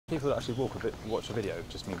People that actually watch a video,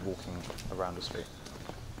 just me walking around the street.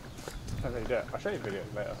 I really do. I'll show you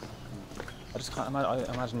videos later. I just can't imagine.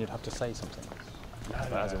 I imagine you'd have to say something.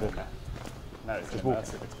 As a walker. No, it's just an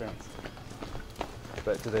immersive experience.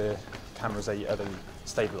 But do the cameras are they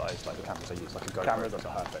stabilised like the cameras they use, like a GoPro? Cameras are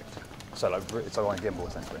perfect. So like it's on a gimbal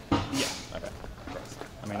essentially. Yeah. Okay.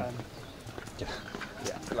 I mean, yeah,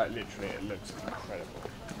 like literally, it looks incredible.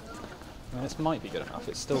 I mean, this might be good enough.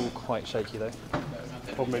 It's still quite shaky though.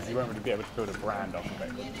 The problem is you won't really be able to build a brand off of it.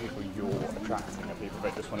 The people you're attracting are people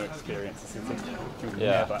that just want to experience the city. You'll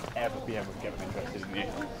never ever be able to get them interested in you.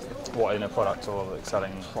 What, in a product or like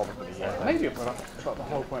selling? Probably, yeah. Maybe a product, but the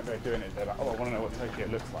whole point they're doing it is they're like, oh, I want to know what Tokyo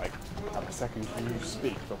looks like. And the second you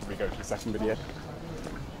speak, they'll probably go to the second video.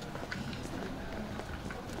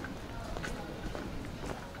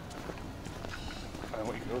 And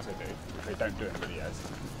what you could also do, if they don't do it in videos,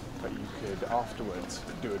 but you could afterwards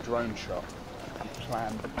do a drone shot and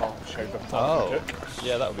plan the path, show the path you took.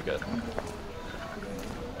 Yeah, that would be good.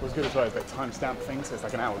 What's good as well is they timestamp things, so it's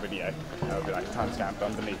like an hour video. It'll be like timestamped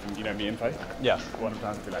underneath, and you know me info. Yeah. One of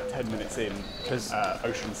them will be like 10 minutes in,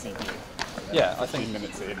 ocean sea view. Yeah, I 15 think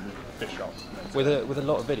minutes in, fish shop. with a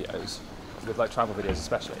lot of videos, with like travel videos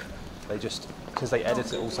especially, they just because they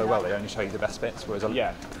edit it all so well, they only show you the best bits. Whereas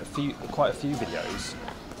quite a few videos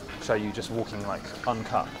show you just walking like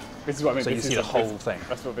uncut. This is what I mean. So you see the whole thing.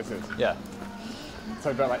 That's what this is. Yeah.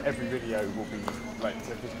 So, but like every video will be like,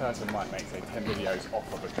 so this person might make say 10 videos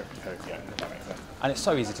off of a trip to Tokyo. If that makes sense. And it's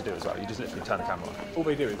so easy to do as well. You just literally turn the camera on. All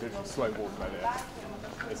they do is literally slow walk like this.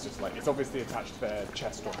 It's just like, it's obviously attached to their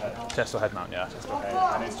chest or head. Chest or head mount, yeah. Chest or head,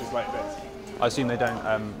 and it's just like this. I assume they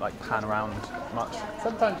don't like pan around much.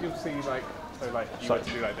 Sometimes you'll see like, so like you have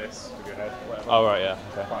to do like this with your head, whatever. Oh right, yeah.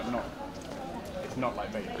 Okay. But not, it's not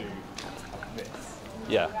like they do this.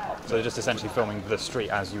 Yeah. So they're just essentially filming the street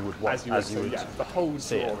as you would watch. As you would yeah. The whole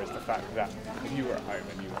see draw it. is the fact that if you were at home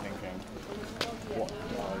and you were thinking, what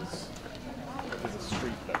does a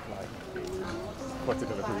street look like? Puerto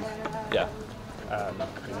De La Cruz. Yeah. You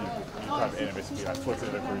type it in and basically like Puerto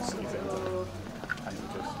De La Cruz city centre, and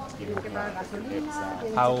you walking around different hips.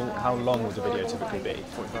 How long would the video typically be?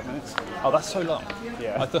 45 minutes. Oh, that's so long.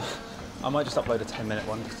 Yeah. I thought I might just upload a 10-minute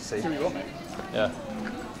one just to see. See what you want, mate. Yeah.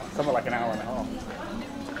 Something like an hour and a half.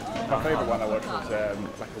 My favourite one I watched was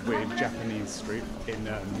like a weird Japanese street in in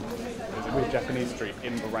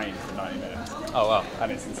the rain for 90 minutes. Oh wow.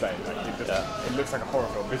 And it's insane. Like, it looks like a horror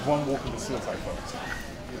film. There's one walking the suicide box.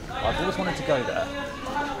 I've always wanted to go there.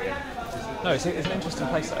 No, it's an interesting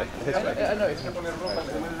place though. I know. I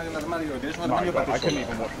couldn't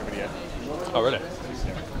even watch the video. Oh really?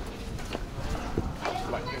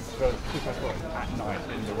 Like it's the suicide box at night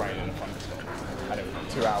in the rain in a thunderstorm. And it was like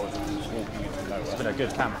 2 hours of just walking into nowhere. It's been a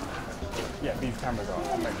good camera. Yeah, these cameras are.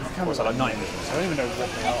 I mean, these cameras are like night I don't even know what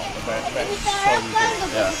they are, but they're so good.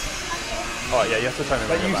 Yeah. Oh yeah, you have to turn it.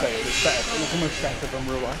 Like you say, it's better. It's almost better than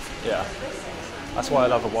real life. Yeah. That's why I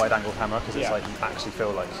love a wide-angle camera because it's like you actually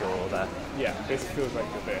feel like you're there. Yeah, this feels like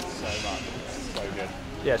you're there so much. It's so good.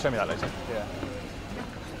 Yeah, show me that later. Yeah.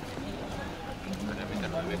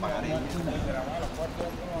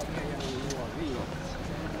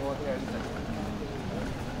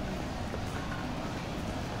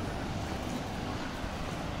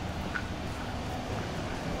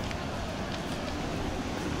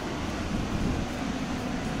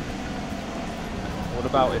 What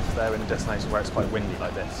about if they're in a destination where it's quite windy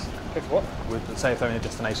like this? If what? Say if they're in a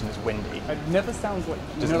destination that's windy. It never sounds like.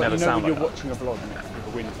 Does it never sound when like you're that? watching a vlog and it's with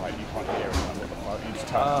the wind like you can't hear it. What the fuck? You just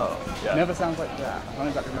turn. Oh, yeah. It never sounds like that. I don't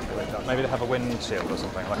exactly remember what it does. Maybe they have a windshield or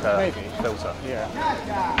something, like a filter. Yeah.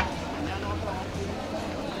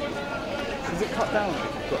 Does it cut down if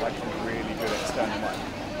you've got like a really good external mic?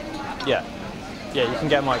 Yeah. Yeah, you can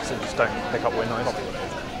get mics that just don't pick up wind noise.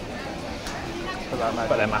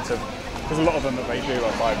 But they're massive. Because a lot of them that they do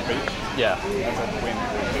are by the beach. Yeah. There's a wind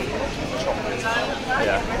really choppy.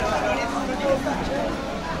 Yeah.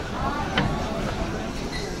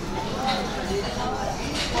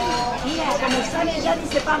 Mira, como sale ya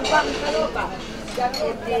dice pam pam, está loca. You can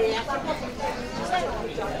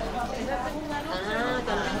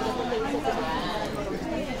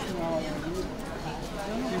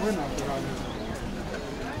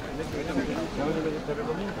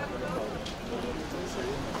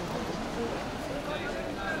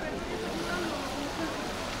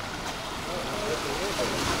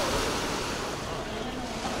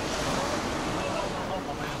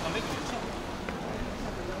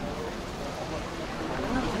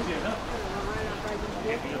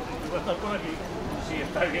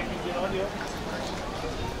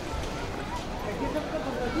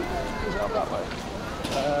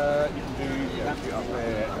do up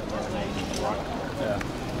there. right. Yeah.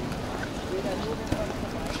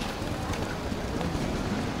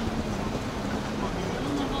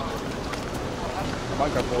 I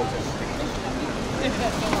might go walking.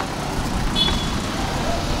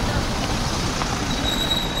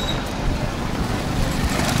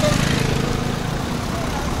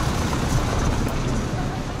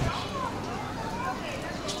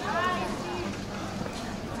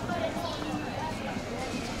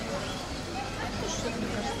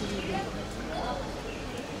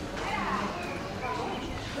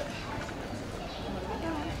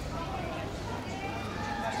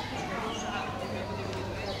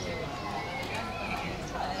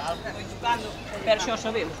 Perciò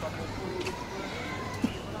sapevo.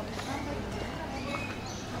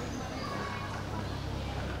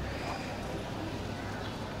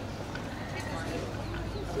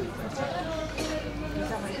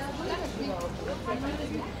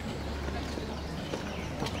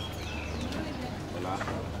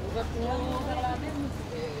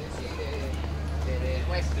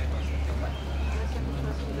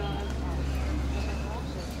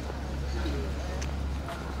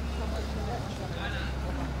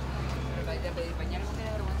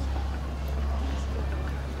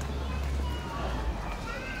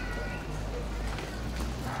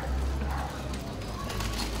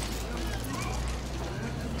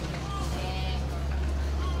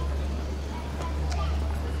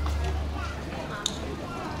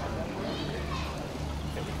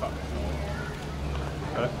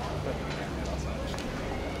 Hello?